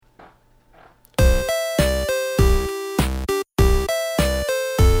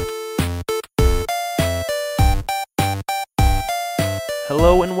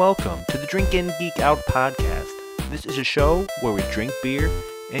Hello and welcome to the Drink and Geek Out podcast. This is a show where we drink beer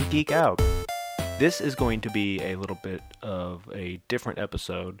and geek out. This is going to be a little bit of a different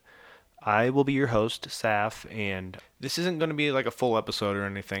episode. I will be your host, Saf, and this isn't going to be like a full episode or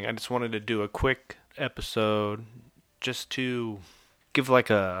anything. I just wanted to do a quick episode just to give like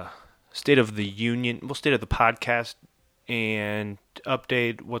a state of the state of the podcast and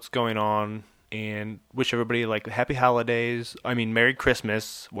update what's going on and wish everybody like happy holidays. I mean, Merry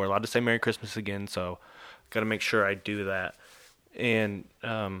Christmas. We're allowed to say Merry Christmas again, so got to make sure I do that. And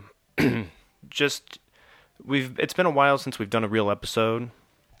it's been a while since we've done a real episode,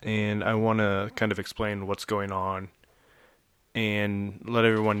 and I want to kind of explain what's going on and let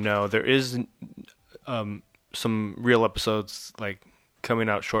everyone know there is some real episodes like coming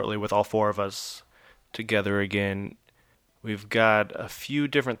out shortly with all four of us together again. We've got a few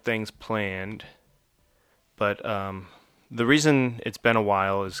different things planned, but the reason it's been a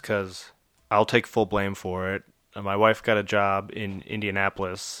while is because I'll take full blame for it. My wife got a job in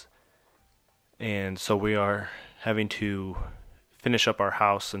Indianapolis, and so we are having to finish up our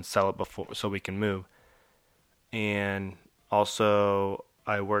house and sell it so we can move. And also,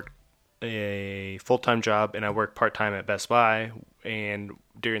 I work a full-time job, and I work part-time at Best Buy, and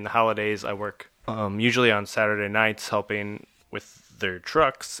during the holidays, I work usually on Saturday nights helping with their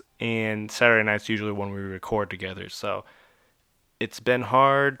trucks, and Saturday nights usually when we record together. So it's been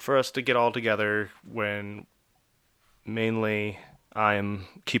hard for us to get all together when mainly I am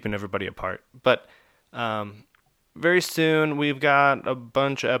keeping everybody apart. But very soon we've got a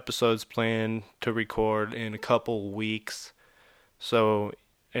bunch of episodes planned to record in a couple weeks. So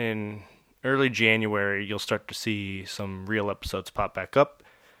in early January, you'll start to see some real episodes pop back up.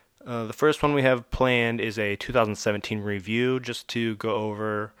 The first one we have planned is a 2017 review, just to go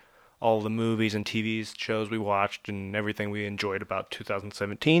over all the movies and TV shows we watched and everything we enjoyed about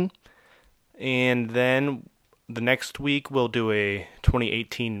 2017. And then the next week we'll do a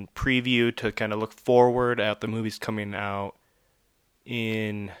 2018 preview to kind of look forward at the movies coming out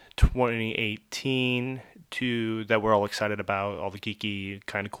in 2018 that we're all excited about, all the geeky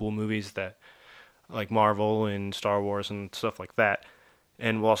kind of cool movies that like Marvel and Star Wars and stuff like that.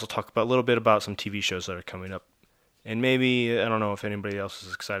 And we'll also talk about a little bit about some TV shows that are coming up. And maybe, I don't know if anybody else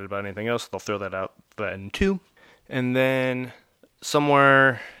is excited about anything else, they'll throw that out then too. And then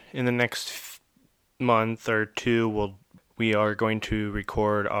somewhere in the next month or two, we are going to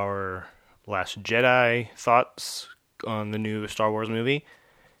record our Last Jedi thoughts on the new Star Wars movie.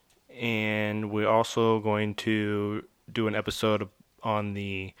 And we're also going to do an episode on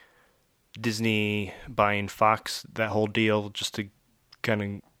the Disney buying Fox, that whole deal, just to kind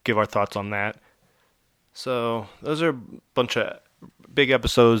of give our thoughts on that. So those are a bunch of big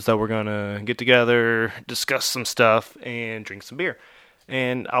episodes that we're going to get together, discuss some stuff, and drink some beer.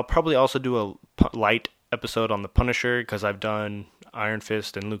 And I'll probably also do a light episode on The Punisher, because I've done Iron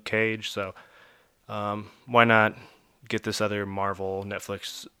Fist and Luke Cage, so why not get this other Marvel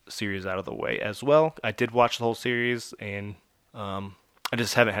Netflix series out of the way as well. I did watch the whole series, and I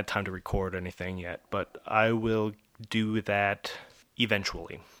just haven't had time to record anything yet, but I will do that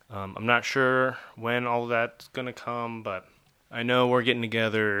eventually. I'm not sure when all of that's going to come, but I know we're getting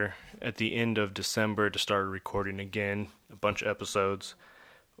together at the end of December to start recording again, a bunch of episodes,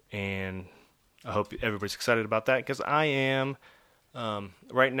 and I hope everybody's excited about that, because I am.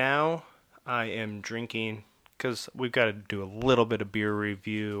 Right now, I am drinking, because we've got to do a little bit of beer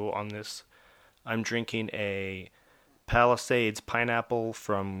review on this. I'm drinking a Palisades Pineapple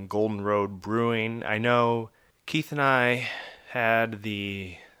from Golden Road Brewing. I know Keith and I had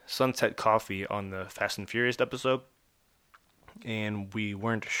the Sunset Coffee on the Fast and Furious episode, and we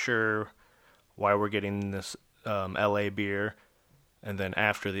weren't sure why we're getting this LA beer. And then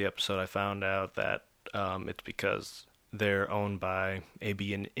after the episode, I found out that it's because they're owned by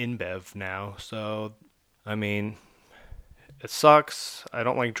AB and InBev now. So, I mean, it sucks. I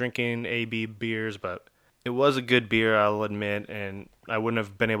don't like drinking AB beers, but it was a good beer, I'll admit, and I wouldn't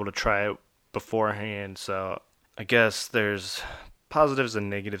have been able to try it beforehand. So I guess there's positives and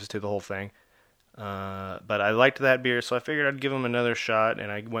negatives to the whole thing. But I liked that beer, so I figured I'd give them another shot,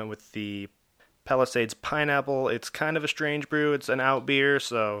 and I went with the Palisades Pineapple. It's kind of a strange brew. It's an out beer,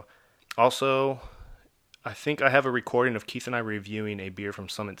 so also I think I have a recording of Keith and I reviewing a beer from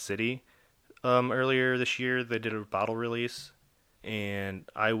Summit City earlier this year. They did a bottle release, and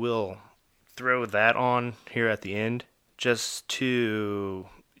I will throw that on here at the end just to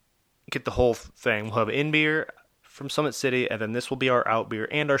get the whole thing. We'll have in beer from Summit City, and then this will be our out beer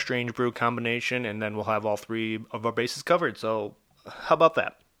and our strange brew combination, and then we'll have all three of our bases covered. So how about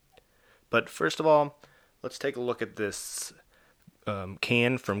that? But first of all, let's take a look at this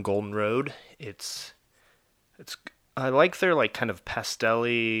can from Golden Road. It's I like their like kind of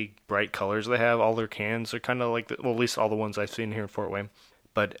pastel-y bright colors they have. All their cans are kind of like well, at least all the ones I've seen here in Fort Wayne.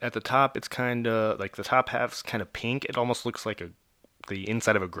 But at the top, it's kind of like the top half's kind of pink. It almost looks like the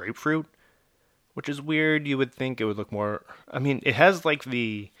inside of a grapefruit, which is weird. You would think it would look more. I mean, it has like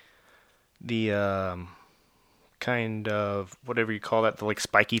the kind of whatever you call that, the like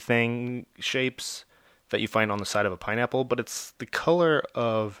spiky thing shapes that you find on the side of a pineapple, but it's the color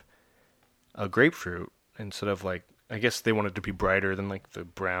of a grapefruit instead of like I guess they want it to be brighter than like the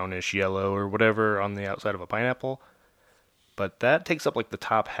brownish yellow or whatever on the outside of a pineapple. But that takes up like the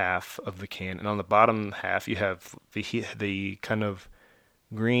top half of the can, and on the bottom half you have the kind of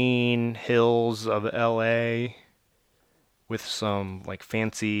green hills of LA with some like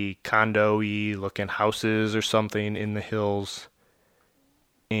fancy condo-y looking houses or something in the hills,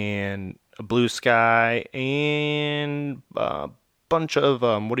 and a blue sky, and a bunch of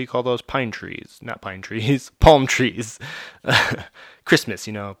what do you call those? Pine trees. Not pine trees. Palm trees. Christmas,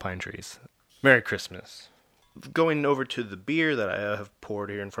 pine trees. Merry Christmas. Going over to the beer that I have poured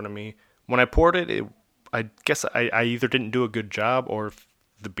here in front of me. When I poured it, I guess I either didn't do a good job, or if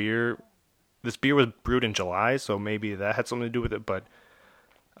this beer was brewed in July, so maybe that had something to do with it, but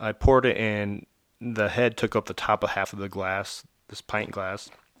I poured it and the head took up the top of half of the glass, this pint glass,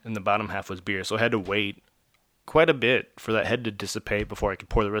 and the bottom half was beer, so I had to wait quite a bit for that head to dissipate before I could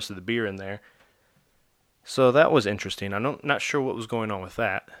pour the rest of the beer in there. So that was interesting. I'm not sure what was going on with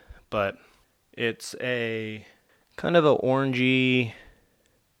that, but it's a kind of a orangey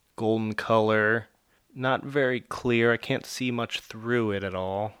golden color, not very clear. I can't see much through it at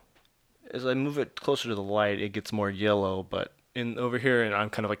all. As I move it closer to the light, it gets more yellow, but over here, and I'm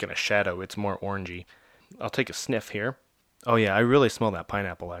kind of like in a shadow, it's more orangey. I'll take a sniff here. Oh yeah, I really smell that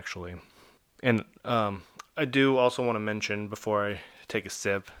pineapple actually. And I do also want to mention before I take a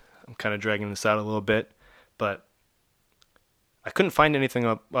sip, I'm kind of dragging this out a little bit, but I couldn't find anything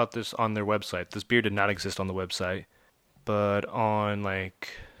about this on their website. This beer did not exist on the website, but on like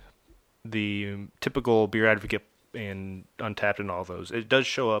the typical Beer Advocate and Untapped and all those, it does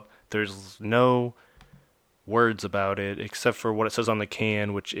show up. There's no words about it except for what it says on the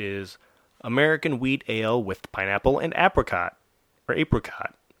can, which is American Wheat Ale with Pineapple and Apricot,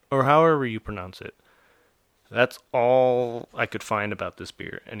 or however you pronounce it. That's all I could find about this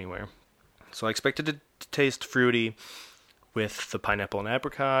beer anywhere. So I expected it to taste fruity with the pineapple and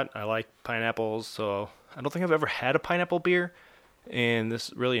apricot. I like pineapples, so I don't think I've ever had a pineapple beer, and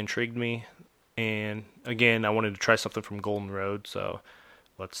this really intrigued me. And again, I wanted to try something from Golden Road, so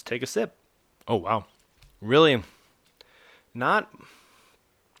let's take a sip. Oh wow, really I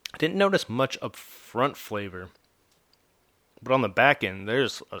didn't notice much upfront flavor, but on the back end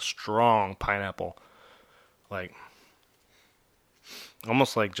there's a strong pineapple, like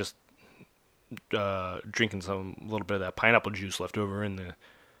almost like just drinking some little bit of that pineapple juice left over in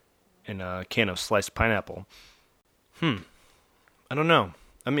a can of sliced pineapple. I don't know.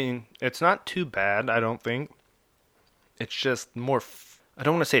 I mean, it's not too bad, I don't think. It's just more. I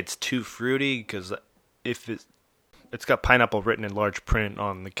don't want to say it's too fruity, because if it's got pineapple written in large print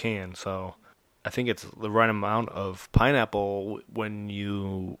on the can, so I think it's the right amount of pineapple when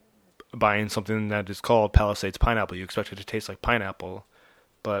you buy in something that is called Palisades pineapple. You expect it to taste like pineapple,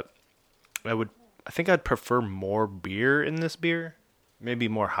 but I think I'd prefer more beer in this beer, maybe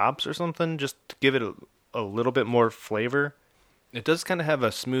more hops or something, just to give it a little bit more flavor. It does kind of have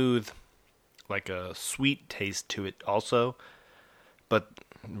a smooth, like a sweet taste to it also, but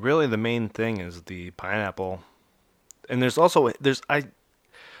really the main thing is the pineapple. And there's a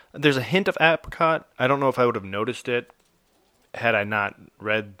hint of apricot. I don't know if I would have noticed it had I not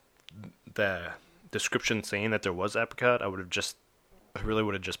read the description saying that there was apricot. I really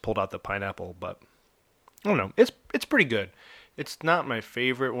would have just pulled out the pineapple, but I don't know. It's pretty good. It's not my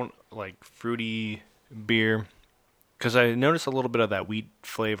favorite one, like fruity beer, because I noticed a little bit of that wheat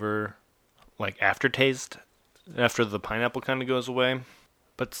flavor, like aftertaste, after the pineapple kind of goes away.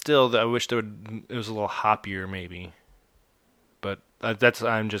 But still, I wish it was a little hoppier, maybe. But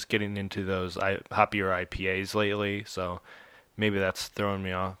I'm just getting into those hoppier IPAs lately, so maybe that's throwing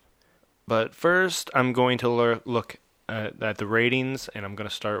me off. But first, I'm going to look at the ratings, and I'm going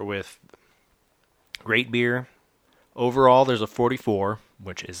to start with Great Beer. Overall, there's a 44,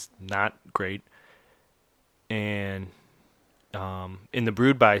 which is not great. And in the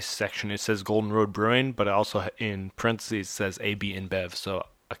brewed by section, it says Golden Road Brewing, but also in parentheses says AB InBev, so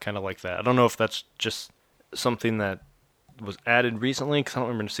I kind of like that. I don't know if that's just something that was added recently, because I don't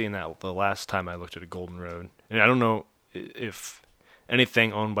remember seeing that the last time I looked at a Golden Road. And I don't know if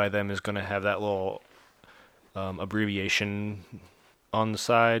anything owned by them is going to have that little abbreviation on the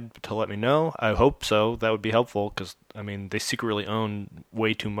side to let me know. I hope so. That would be helpful because, I mean, they secretly own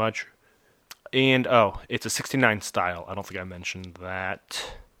way too much. And, it's a 69 style. I don't think I mentioned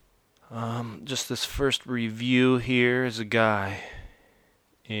that. Just this first review here is a guy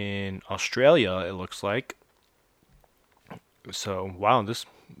in Australia, it looks like. So, wow, this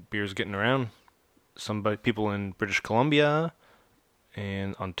beer's getting around. People in British Columbia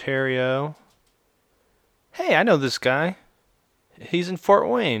and Ontario. Hey, I know this guy. He's in Fort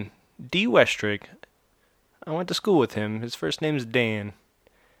Wayne. D. Westrick. I went to school with him. His first name's Dan.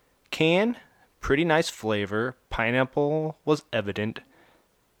 Can, pretty nice flavor. Pineapple was evident.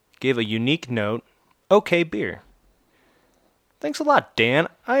 Gave a unique note. Okay beer. Thanks a lot, Dan.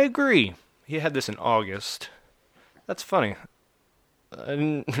 I agree. He had this in August. That's funny.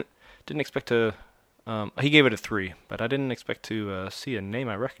 I didn't expect to... he gave it a 3, but I didn't expect to see a name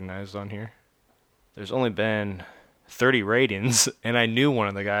I recognized on here. There's only been 30 ratings, and I knew one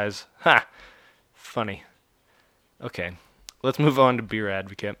of the guys. Ha! Funny. Okay, let's move on to Beer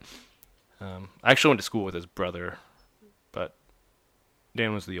Advocate. I actually went to school with his brother, but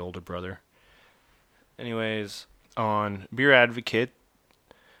Dan was the older brother. Anyways, on Beer Advocate,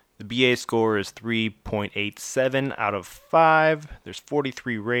 the BA score is 3.87 out of 5. There's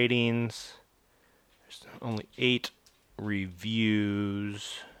 43 ratings. There's only 8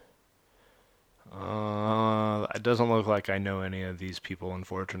 reviews. It doesn't look like I know any of these people,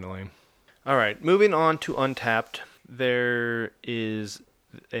 unfortunately. Alright, moving on to Untapped. There is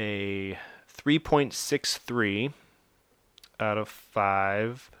a 3.63 out of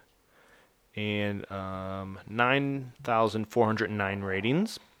 5 and 9,409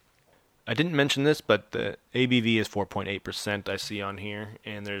 ratings. I didn't mention this, but the ABV is 4.8% I see on here,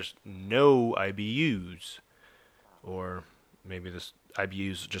 and there's no IBUs. Or maybe this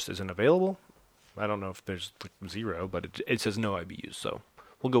IBUs just isn't available. I don't know if there's 0, but it says no IBUs, so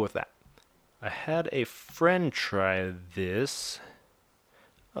we'll go with that. I had a friend try this.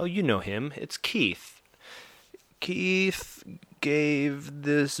 Oh, you know him. It's Keith. Keith gave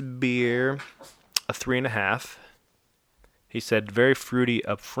this beer a 3.5. He said, very fruity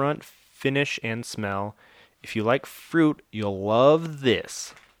up front, finish, and smell. If you like fruit, you'll love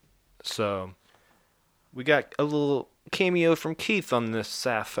this. So, we got a little cameo from Keith on this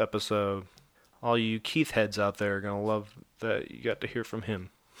SAF episode. All you Keith heads out there are going to love that you got to hear from him.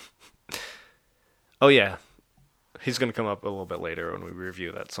 Oh, yeah. He's going to come up a little bit later when we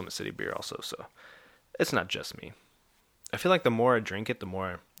review that Summit City beer also, so it's not just me. I feel like the more I drink it, the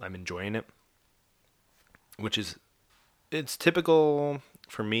more I'm enjoying it, which is, it's typical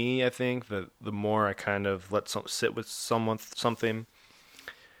for me, I think, that the more I kind of let sit with something,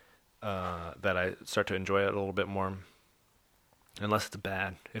 that I start to enjoy it a little bit more, unless it's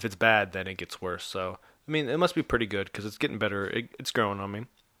bad. If it's bad, then it gets worse, so, I mean, it must be pretty good, because it's getting better, it's growing on me.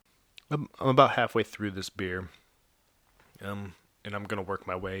 I'm about halfway through this beer, and I'm going to work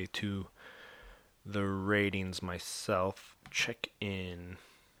my way to the ratings myself. Check in.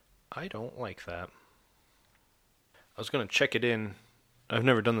 I don't like that. I was going to check it in. I've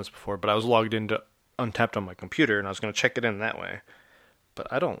never done this before, but I was logged into Untapped on my computer, and I was going to check it in that way.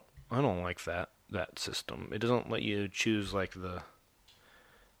 But I don't like that system. It doesn't let you choose like the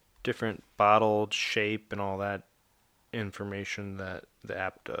different bottled shape and all that information that the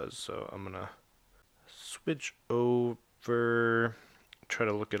app does. So I'm going to switch over, try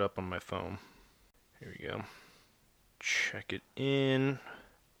to look it up on my phone. Here we go. Check it in.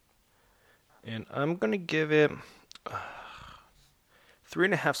 And I'm going to give it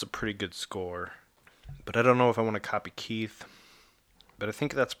 3.5 is a pretty good score. But I don't know if I want to copy Keith. But I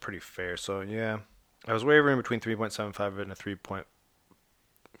think that's pretty fair. So yeah, I was wavering between 3.75 and a 3.5.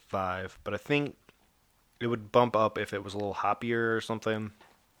 But I think it would bump up if it was a little hoppier or something.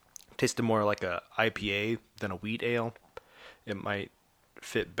 Tasted more like a IPA than a wheat ale. It might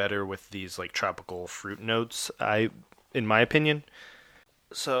fit better with these like tropical fruit notes, in my opinion.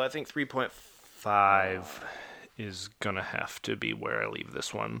 So I think 3.5 is gonna have to be where I leave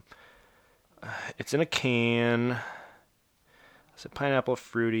this one. It's in a can. It's a pineapple,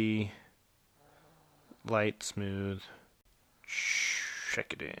 fruity, light, smooth.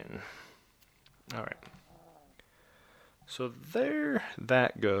 Check it in. All right. So there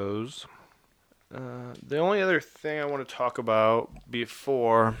that goes. The only other thing I want to talk about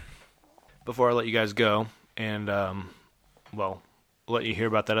before I let you guys go, and let you hear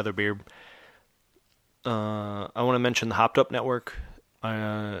about that other beer. I want to mention the Hopped Up Network.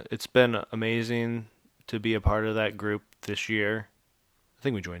 It's been amazing to be a part of that group this year. I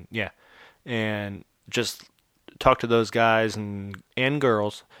think we joined, yeah, and just talk to those guys and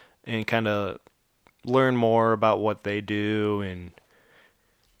girls, and kind of learn more about what they do and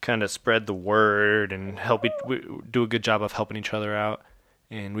kind of spread the word and we do a good job of helping each other out.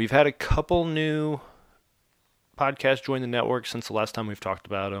 And we've had a couple new podcasts join the network since the last time we've talked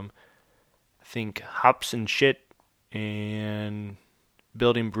about them. I think Hops and Shit and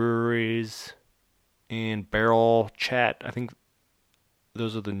Building Breweries and Barrel Chat. I think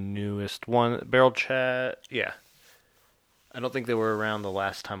those are the newest one. Barrel Chat, yeah. I don't think they were around the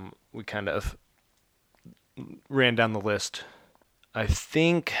last time we kind of ran down the list. I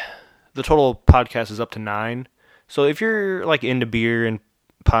think the total podcast is up to 9. So if you're like into beer and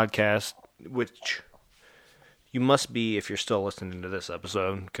podcast, which you must be if you're still listening to this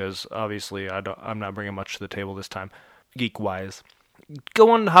episode, because obviously I'm not bringing much to the table this time, geek-wise.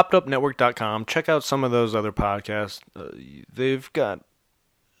 Go on to hoppedupnetwork.com. Check out some of those other podcasts. They've got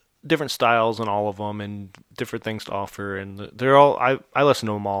different styles in all of them and different things to offer, and they're all I listen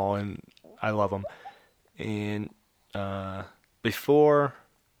to them all and I love them. And before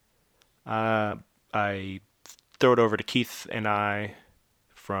I throw it over to Keith and I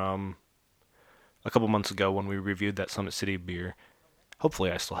from a couple months ago when we reviewed that Summit City beer,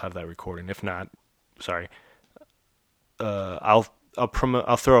 hopefully I still have that recording. If not, sorry. I'll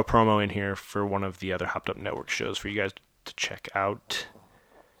throw a promo in here for one of the other Hopped Up Network shows for you guys to check out.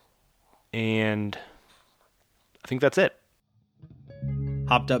 And I think that's it.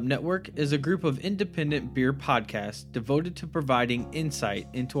 Hopped Up Network is a group of independent beer podcasts devoted to providing insight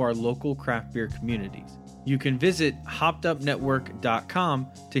into our local craft beer communities. You can visit hoppedupnetwork.com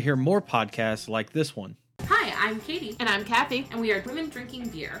to hear more podcasts like this one. Hi, I'm Katie. And I'm Kathy. And we are Women Drinking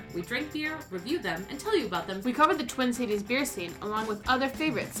Beer. We drink beer, review them, and tell you about them. We cover the Twin Cities beer scene along with other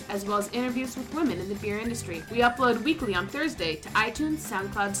favorites, as well as interviews with women in the beer industry. We upload weekly on Thursday to iTunes,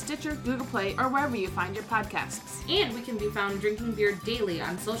 SoundCloud, Stitcher, Google Play, or wherever you find your podcasts. And we can be found drinking beer daily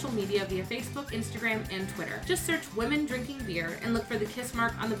on social media via Facebook, Instagram, and Twitter. Just search Women Drinking Beer and look for the kiss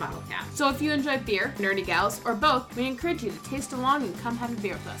mark on the bottle cap. So if you enjoy beer, nerdy gals, or both, we encourage you to taste along and come have a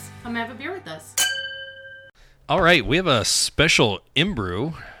beer with us. Come have a beer with us. All right, we have a special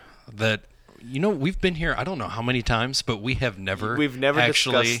Imbrew that, we've been here, I don't know how many times, but we've never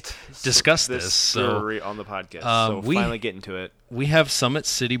actually discussed this brewery on the podcast. So finally getting to it. We have Summit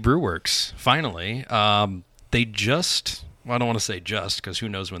City Brewworks, finally. They just, I don't want to say just, because who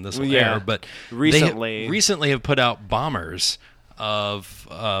knows when this will air, but recently have put out bombers of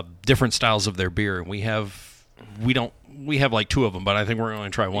different styles of their beer, and we have like 2 of them, but I think we're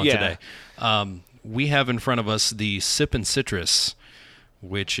going to try one today. We have in front of us the Sippin' Citrus,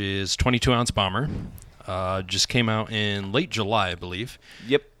 which is 22-ounce bomber. Just came out in late July, I believe.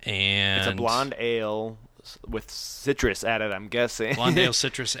 Yep. And it's a blonde ale with citrus added, I'm guessing. Blonde ale,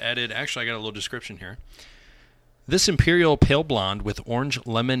 citrus added. Actually, I got a little description here. This Imperial Pale Blonde with orange,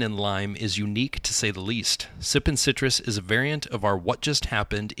 lemon, and lime is unique to say the least. Sippin' Citrus is a variant of our What Just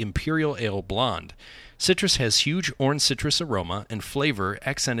Happened Imperial Ale Blonde. Citrus has huge orange citrus aroma and flavor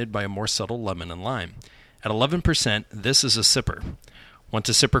accented by a more subtle lemon and lime. At 11%, this is a sipper. Want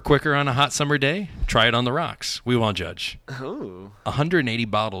to sipper quicker on a hot summer day? Try it on the rocks. We won't judge. Ooh. 180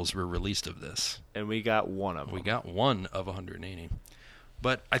 bottles were released of this. And we got one of them. We got one of 180.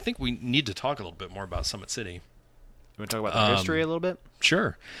 But I think we need to talk a little bit more about Summit City. You want to talk about the history a little bit?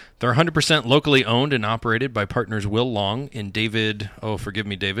 Sure. They're 100% locally owned and operated by partners Will Long and David,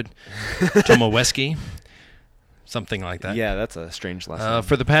 Tomoweski. Something like that. Yeah, that's a strange last name.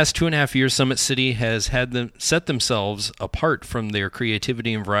 For the past 2.5 years, Summit City has had them set themselves apart from their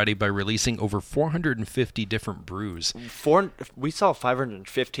creativity and variety by releasing over 450 different brews. We saw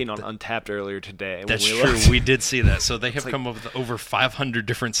 515 on Untapped earlier today. That's true. We did see that. So they have come up with over 500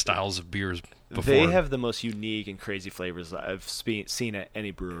 different styles of beers before. They have the most unique and crazy flavors that I've seen at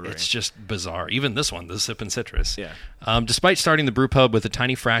any brewery. It's just bizarre. Even this one, the Sippin' Citrus. Yeah. Despite starting the brew pub with a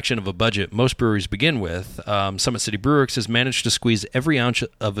tiny fraction of a budget most breweries begin with, Summit City Brewworks has managed to squeeze every ounce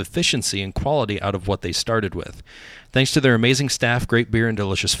of efficiency and quality out of what they started with. Thanks to their amazing staff, great beer, and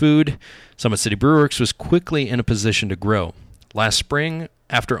delicious food, Summit City Brewworks was quickly in a position to grow. Last spring,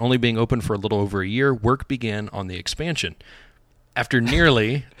 after only being open for a little over a year, work began on the expansion. After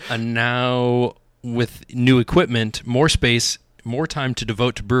nearly now with new equipment, more space, more time to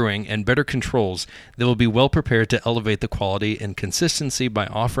devote to brewing, and better controls, they will be well prepared to elevate the quality and consistency by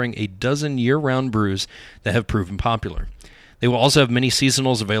offering a dozen year-round brews that have proven popular. They will also have many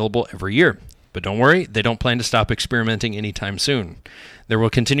seasonals available every year. But don't worry, they don't plan to stop experimenting anytime soon. There will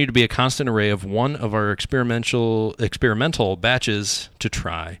continue to be a constant array of one of our experimental batches to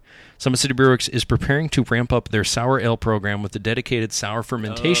try. Summit City Brewworks is preparing to ramp up their sour ale program with a dedicated sour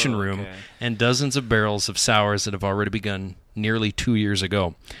fermentation room and dozens of barrels of sours that have already begun nearly 2 years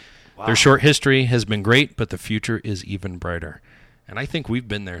ago. Wow. Their short history has been great, but the future is even brighter. And I think we've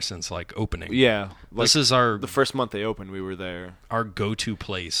been there since, like, opening. Yeah. This is our the first month they opened, we were there. Our go-to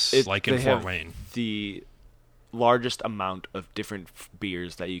place, like in They Fort have Wayne. the largest amount of different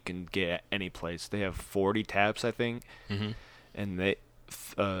beers that you can get at any place. They have 40 taps, I think. Mm-hmm. And they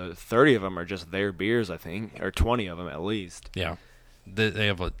 30 of them are just their beers, I think, or 20 of them at least. Yeah. They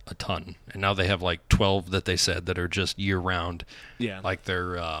have a ton. And now they have, like, 12 that they said that are just year-round. Yeah. Like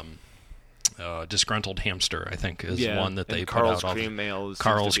their Disgruntled Hamster, I think, is one that they and put Carl's out. Cream Ale.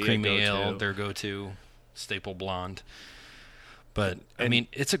 Carl's seems to be a Creamy Ale, go-to. their go-to. Staple Blonde. But, I mean,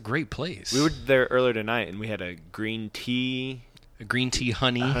 it's a great place. We were there earlier tonight, and we had a green tea, A green tea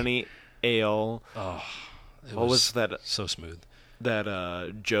honey ale. Oh, What was that? So smooth. That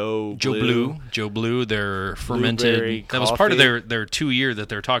Joe Blue, their fermented. Blueberry That was part of coffee. their 2 year that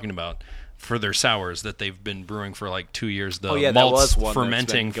they're talking about for their sours that they've been brewing for like 2 years. The that malts was one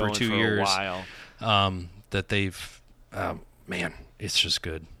fermenting that's been going for 2 a years. while. That they've, man, it's just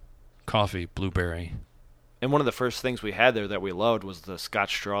good. Coffee, blueberry. And one of the first things we had there that we loved was the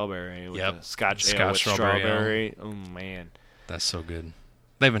Scotch strawberry. With Yep. the Scotch ale Scotch with strawberry Oh man. That's so good.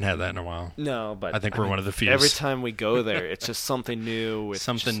 They haven't had that in a while. No, but I think we're one of the few. Every time we go there, it's just something new with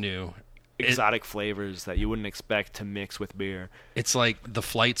Something just new. exotic flavors that you wouldn't expect to mix with beer. It's like the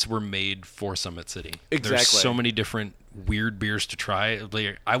flights were made for Summit City. There's Exactly. so many different weird beers to try.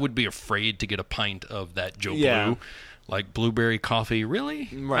 Like, I would be afraid to get a pint of that Joe Yeah. Blue. Like blueberry coffee, really?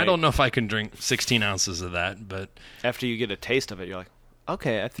 Right. I don't know if I can drink 16 ounces of that, but After you get a taste of it, you're like,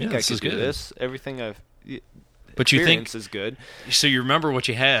 okay, I think Yeah, I this could is do good. this. Everything I've But you think experience is good. so. You remember what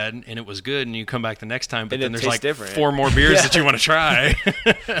you had, and it was good, and you come back the next time, but And then it there's tastes like different. 4 more beers Yeah. that you want to try.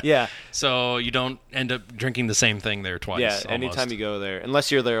 Yeah, So you don't end up drinking the same thing there twice. yeah. almost. Anytime you go there,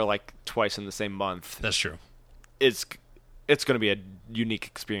 unless you're there like twice in the same month, That's true. it's going to be a unique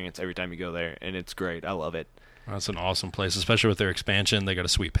experience every time you go there, and it's great. I love it. That's an awesome place, especially with their expansion. They got a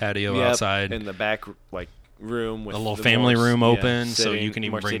sweet patio Yep, outside. in the back like room with A little the family more- room yeah, open, so sitting- you can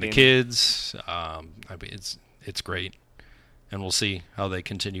even more bring the seating. kids. I mean, it's great, and we'll see how they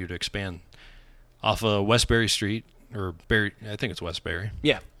continue to expand off of Westbury Street or Berry. I think it's Westbury.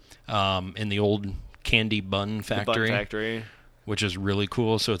 Yeah, In the old candy bun the factory, Bun Factory. which is really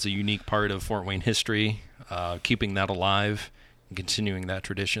cool. So it's a unique part of Fort Wayne history, keeping that alive and continuing that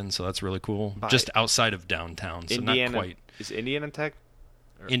tradition. So that's really cool. By Just outside of downtown, so Indiana not quite. is Indiana Tech.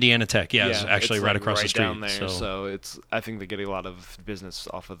 Indiana Tech, yeah, it's actually it's right like across the street. down there. So it's I think they get a lot of business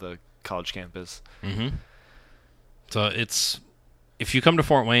off of the college campus. Mm-hmm. So it's if you come to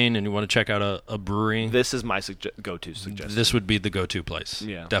Fort Wayne and you want to check out a brewery, This is my go-to suggestion. this would be the go-to place.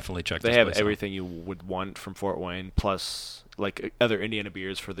 Yeah. Definitely check. They this have place out. everything you would want from Fort Wayne, plus like other Indiana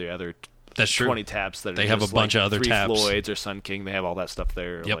beers for the other That's true. 20 taps that They are have a just, bunch like of other Three taps. Floyds or Sun King. They have all that stuff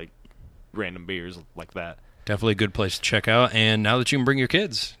there, Yep. like random beers like that. Definitely a good place to check out. And now that you can bring your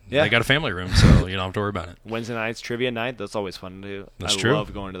kids, Yeah. they got a family room, so you don't have to worry about it. Wednesday nights trivia night. That's always fun to do. That's I true.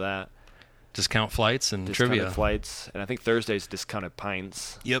 love going to that. Discount flights and Discounted trivia. flights, and I think Thursday's discounted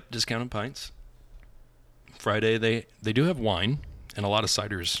pints. Yep, discounted pints. Friday they do have wine and a lot of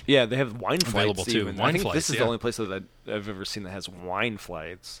ciders. Yeah, they have wine Available flights too. even. Wine I think flights, this is yeah. the only place that I've ever seen that has wine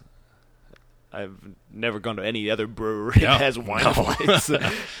flights. I've never gone to any other brewery Yeah. that has wine No. flights.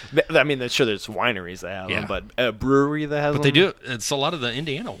 I mean, sure, there's wineries that have Yeah. them, but a brewery that has But them. they do. It's a lot of the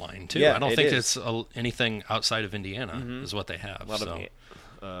Indiana wine too. Yeah, I don't it think is. it's anything outside of Indiana is what they have. A lot so.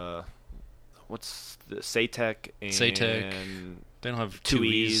 of what's the Satec and Satec. They don't have Two two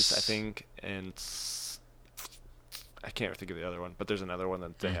E's, I think, and I can't think of the other one, but there's another one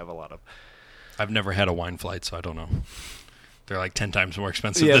that they have a lot of. I've never had a wine flight, so I don't know. They're like 10 times more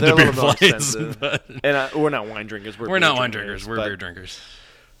expensive Yeah, than they're the a beer little more flights. expensive. But And we're not wine drinkers. we're beer not wine drinkers. We're but beer drinkers.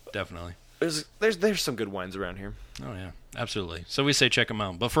 Definitely. There's some good wines around here. Oh, yeah. Absolutely. So we say check them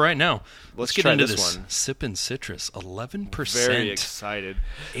out. But for right now, let's get try into this this one. Sippin' Citrus. 11% Very excited.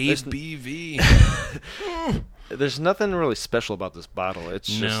 ABV. There's nothing really special about this bottle. It's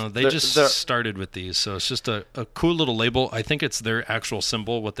just No, they they're- just they're- started with these. So it's just a cool little label. I think it's their actual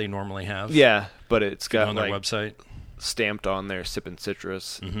symbol, what they normally have yeah, but it's got on their like website. stamped on there Sippin'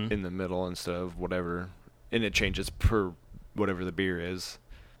 Citrus Mhm. in the middle instead of whatever, and it changes per whatever the beer is.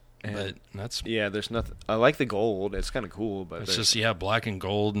 And But that's yeah, there's nothing. I like the gold. It's kind of cool, but It's there's- just, black and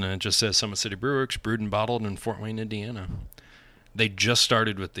gold, and it just says Summit City Brewworks, brewed and bottled in Fort Wayne, Indiana. They just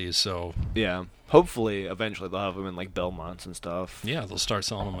started with these, so yeah. Hopefully, eventually they'll have them in like Belmonts and stuff. yeah, they'll start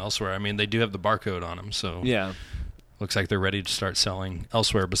selling them elsewhere. I mean, they do have the barcode on them, so Yeah, looks like they're ready to start selling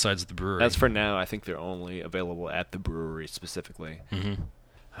elsewhere besides the brewery. that's for now. I think they're only available at the brewery specifically. hmm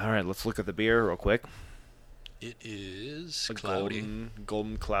All right, let's look at the beer real quick. It is A cloudy.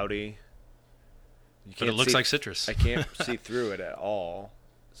 golden cloudy. But it looks like citrus. I can't see through it at all.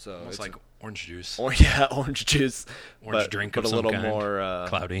 So Almost like orange juice. Orange juice. Orange drink but of a some little kind. more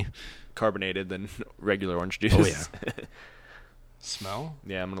Cloudy. carbonated than regular orange juice. Oh, yeah. Smell?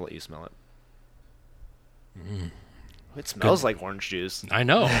 Yeah, I'm going to let you smell it. It smells like orange juice. I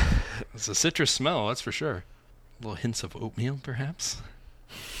know. It's a citrus smell, that's for sure. Little hints of oatmeal, perhaps?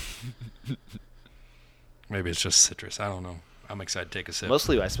 Maybe it's just citrus. I don't know. I'm excited to take a sip.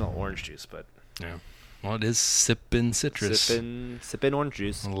 Mostly I smell orange juice, but... Yeah. Well, it is sippin' citrus. Sippin' orange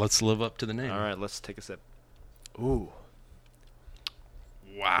juice. Well, let's live up to the name. All right, let's take a sip. Ooh.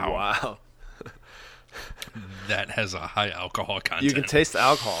 Wow. That has a high alcohol content. You can taste the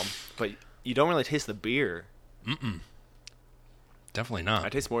alcohol, but you don't really taste the beer. Definitely not. I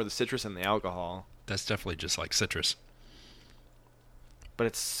taste more of the citrus and the alcohol. That's definitely just like citrus. But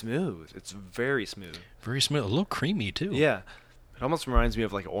it's smooth. It's very smooth. Very smooth. A little creamy, too. Yeah. It almost reminds me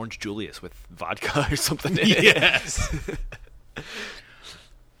of like Orange Julius with vodka or something. Yes.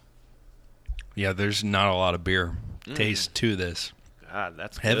 Yeah, there's not a lot of beer taste to this. God,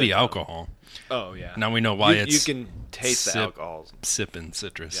 that's Heavy good, alcohol. Oh, yeah. Now we know why you it's... You can taste the alcohol. Sipping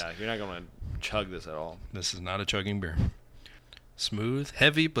citrus. Yeah, you're not going to chug this at all. This is not a chugging beer. Smooth.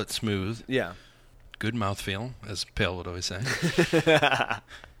 Heavy, but smooth. Yeah. Good mouthfeel, as Pale would always say. A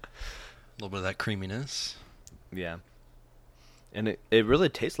little bit of that creaminess. Yeah. And it really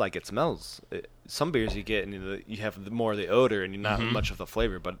tastes like it smells. Some beers you get and you have more of the odor and not much of the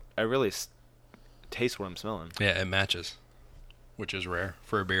flavor, but I really taste what I'm smelling. Yeah, it matches, which is rare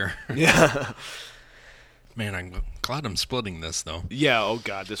for a beer. Yeah. Man, I'm glad I'm splitting this, though. Yeah, oh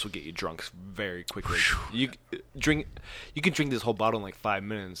God, this will get you drunk very quickly. You can drink this whole bottle in like 5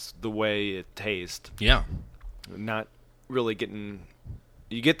 minutes, the way it tastes. Yeah. Not really getting...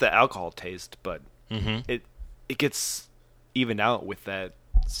 You get the alcohol taste, but it gets evened out with that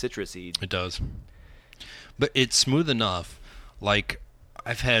citrusy. It does. But it's smooth enough. Like,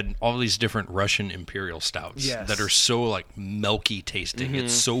 I've had all these different Russian Imperial Stouts that are so, like, milky tasting.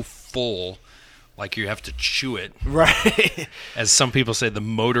 It's so full, like you have to chew it. Right. As some people say, the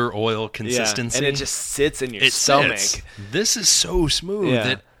motor oil consistency. And it just sits in your stomach. Sits. This is so smooth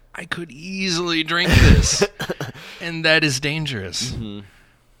that I could easily drink this. And that is dangerous.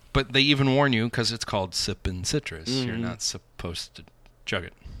 But they even warn you, because it's called Sippin' Citrus. You're not supposed to chug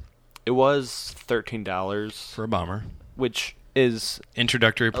it. It was $13 For a bomber. which is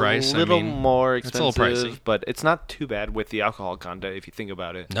Introductory price. a little more expensive, it's a little pricey. But it's not too bad with the alcohol content if you think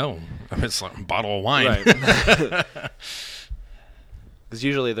about it. No, it's like a bottle of wine. Right. Because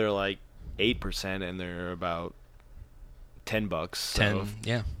usually they're like 8% and they're about $10. So 10,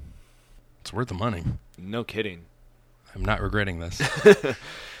 yeah. It's worth the money. no kidding. I'm not regretting this.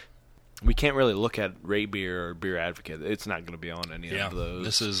 We can't really look at Rate Beer or Beer Advocate. It's not going to be on any of those.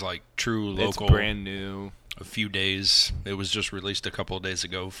 This is like true local. It's brand new. A few days. It was just released a couple of days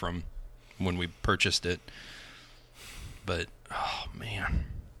ago from when we purchased it. But, oh, man.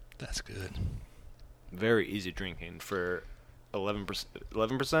 That's good. Very easy drinking for 11%.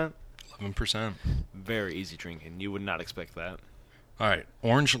 11%? 11%. Very easy drinking. You would not expect that. All right.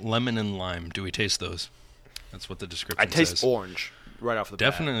 Orange, lemon, and lime. Do we taste those? That's what the description I taste says. orange right off the bat.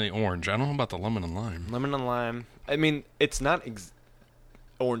 Definitely orange. I don't know about the lemon and lime. Lemon and lime. I mean, it's not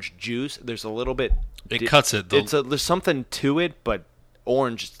orange juice. There's a little bit. It cuts it. There's something to it, but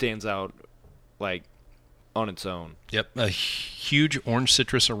orange stands out like on its own. Yep. A huge orange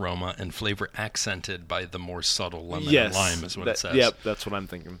citrus aroma and flavor accented by the more subtle lemon and lime is what it says. Yep, that's what I'm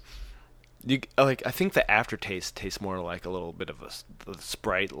thinking. I think the aftertaste tastes more like a little bit of the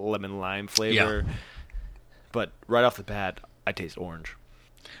Sprite lemon lime flavor. Yeah. But right off the bat, I taste orange.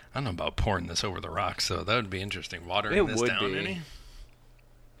 I don't know about pouring this over the rocks, so that would be interesting. Watering It this would down, be. any?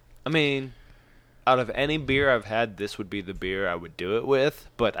 I mean, out of any beer I've had, this would be the beer I would do it with,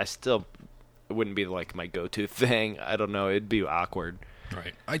 but it wouldn't be like my go-to thing. I don't know. It'd be awkward.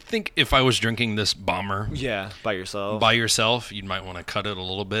 Right. I think if I was drinking this bomber Yeah, by yourself. by yourself, you might want to cut it a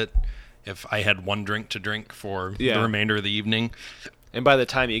little bit. If I had one drink to drink for the Yeah. remainder of the evening. And by the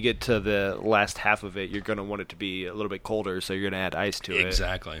time you get to the last half of it, you're going to want it to be a little bit colder, so you're going to add ice to it.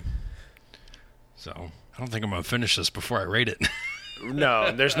 Exactly. So, I don't think I'm going to finish this before I rate it.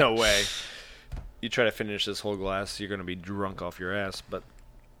 No, there's no way. You try to finish this whole glass, you're going to be drunk off your ass. But,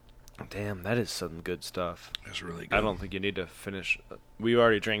 damn, that is some good stuff. It's really good. I don't think you need to finish. We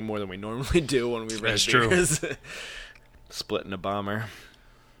already drank more than we normally do when we rate That's true. beers. Splitting a bomber.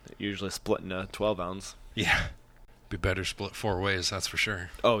 Usually splitting a 12-ounce. Yeah. Be better split 4 ways, that's for sure.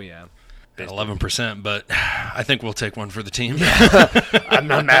 Oh, yeah. At 11%, but I think we'll take one for the team. I'm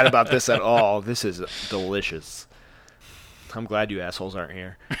not mad about this at all. This is delicious. I'm glad you assholes aren't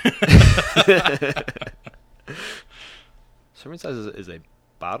here. Serving size is a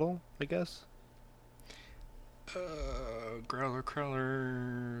bottle, I guess? Growler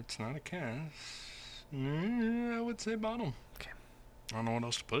Crawler, it's not a cast. I would say bottle. Okay. I don't know what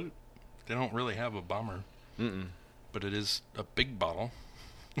else to put. They don't really have a bomber. But it is a big bottle.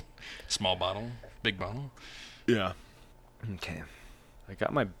 Small bottle, big bottle. Yeah. Okay. I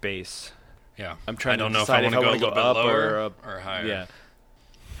got my base. Yeah. I'm trying to to know if I decide want to go a wanna little bit up lower or higher.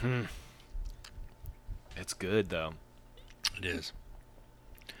 Yeah. It's good, though. It is.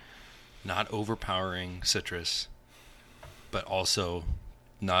 Not overpowering citrus, but also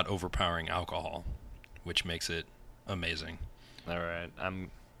not overpowering alcohol, which makes it amazing. All right.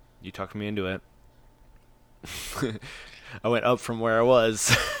 You talked me into it. I went up from where I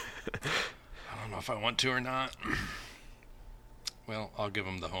was. I don't know if I want to or not. Well, I'll give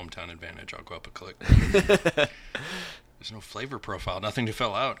them the hometown advantage. I'll go up a click. There's no flavor profile. Nothing to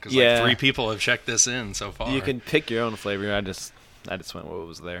fill out because like 3 people have checked this in so far. You can pick your own flavor. I just went what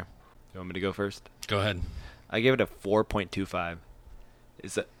was there. You want me to go first? Go ahead. I gave it a 4.25.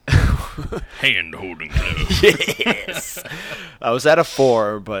 Is that hand holding close? Yes. I was at a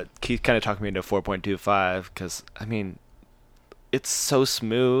 4, but Keith kind of talked me into 4.25 because I mean, it's so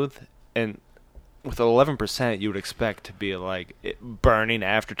smooth, and with 11%, you would expect to be like burning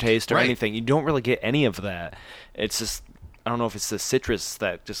aftertaste or anything. You don't really get any of that. It's just I don't know if it's the citrus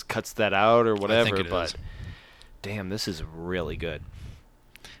that just cuts that out or whatever. I think it is. Damn, this is really good.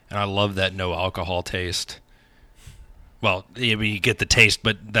 And I love that no alcohol taste. Well, you get the taste,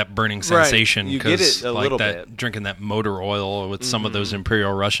 but that burning sensation. You get it a like little that, bit. Drinking that motor oil with some of those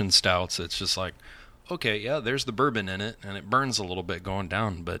Imperial Russian stouts, it's just like, okay, yeah, there's the bourbon in it, and it burns a little bit going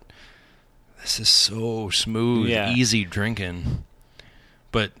down, but this is so smooth, easy drinking.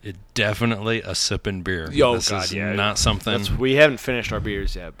 But it definitely a sipping beer. Oh, this God, is yeah. not something. We haven't finished our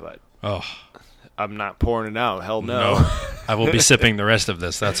beers yet, but I'm not pouring it out. Hell no. I will be sipping the rest of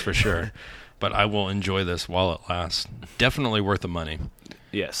this, that's for sure. But I will enjoy this while it lasts. Definitely worth the money.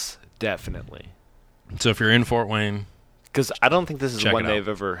 Yes, definitely. So if you're in Fort Wayne, because I don't think this is check one it out. they've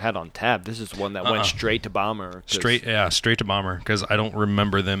ever had on tap. This is one that went straight to Bomber. Straight to Bomber, because I don't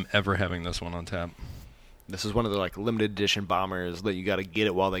remember them ever having this one on tap. This is one of the like limited edition Bombers that you got to get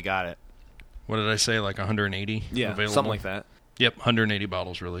it while they got it. What did I say? Like 180? Yeah, available? something like that. Yep, 180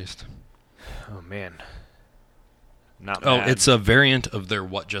 bottles released. Oh man. Not bad. bad. It's a variant of their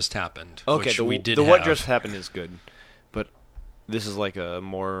What Just Happened. Okay, which we did the have. What Just Happened is good, but this is like a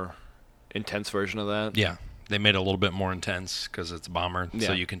more intense version of that. Yeah, they made it a little bit more intense because it's Bomber, Yeah.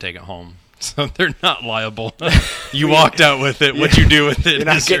 so you can take it home. So they're not liable. You walked out with it. What you do with it? You're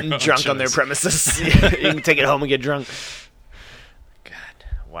not is your getting own drunk on their choice. premises. You can take it home and get drunk. God,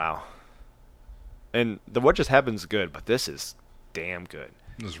 wow. And the What Just Happened is good, but this is damn good.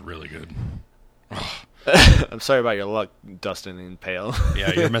 It was really good. I'm sorry about your luck, Dustin and Pale.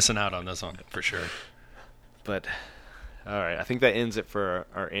 Yeah, you're missing out on this one for sure. But, all right, I think that ends it for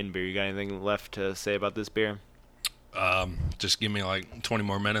our in beer. You got anything left to say about this beer? Just give me like 20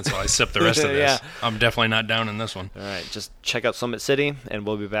 more minutes while I sip the rest of this. Yeah. I'm definitely not down in this one. All right, just check out Summit City, and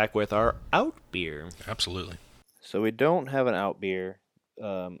we'll be back with our out beer. Absolutely. So we don't have an out beer.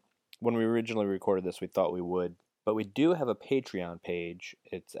 When we originally recorded this, we thought we would. But we do have a Patreon page.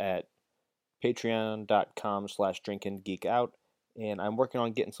 It's at patreon.com/drinkandgeekout. And I'm working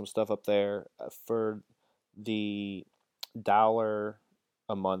on getting some stuff up there for the $1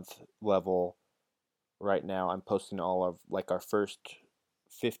 a month level. Right now, I'm posting all of like our first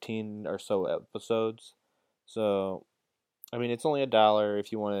 15 or so episodes. So, I mean, it's only $1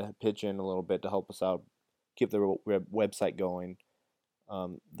 if you want to pitch in a little bit to help us out, keep the website going.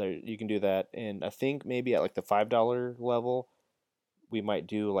 There you can do that, and I think maybe at like the $5 level, we might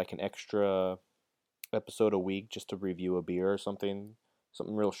do like an extra episode a week just to review a beer or something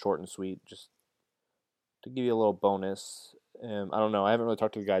real short and sweet, just to give you a little bonus. I don't know. I haven't really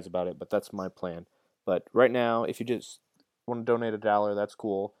talked to the guys about it, but that's my plan. But right now, if you just want to donate $1, that's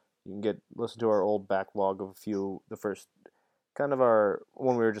cool. You can listen to our old backlog of the first kind of our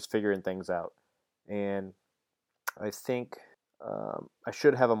when we were just figuring things out, and I think I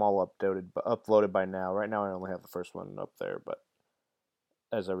should have them all uploaded by now. Right now, I only have the first one up there, but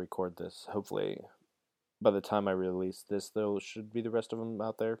as I record this, hopefully by the time I release this, there should be the rest of them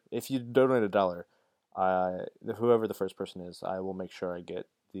out there. If you donate $1, whoever the first person is, I will make sure I get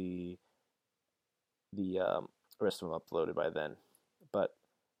the rest of them uploaded by then. But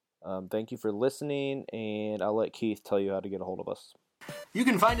thank you for listening, and I'll let Keith tell you how to get a hold of us. You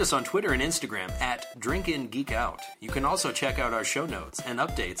can find us on Twitter and Instagram at DrinkInGeekOut. You can also check out our show notes and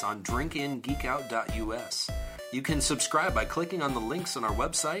updates on drinkingeekout.us. You can subscribe by clicking on the links on our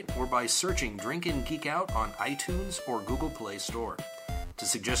website or by searching Drink and Geek Out on iTunes or Google Play Store. To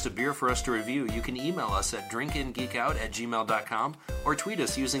suggest a beer for us to review, you can email us at drinkandgeekout@gmail.com or tweet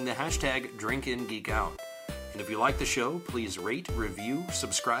us using the hashtag drinkandgeekout. And if you like the show, please rate, review,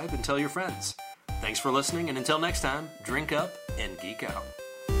 subscribe, and tell your friends. Thanks for listening, and until next time, drink up and geek out.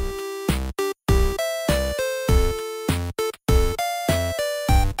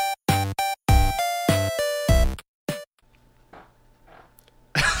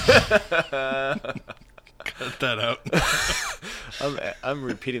 Cut that out. I'm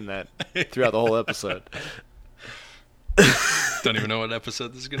repeating that throughout the whole episode. Don't even know what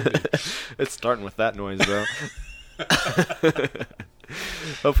episode this is going to be. It's starting with that noise, though.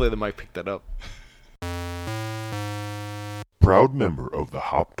 Hopefully the mic picked that up. Proud member of the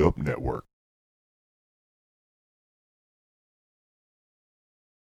Hopped Up Network.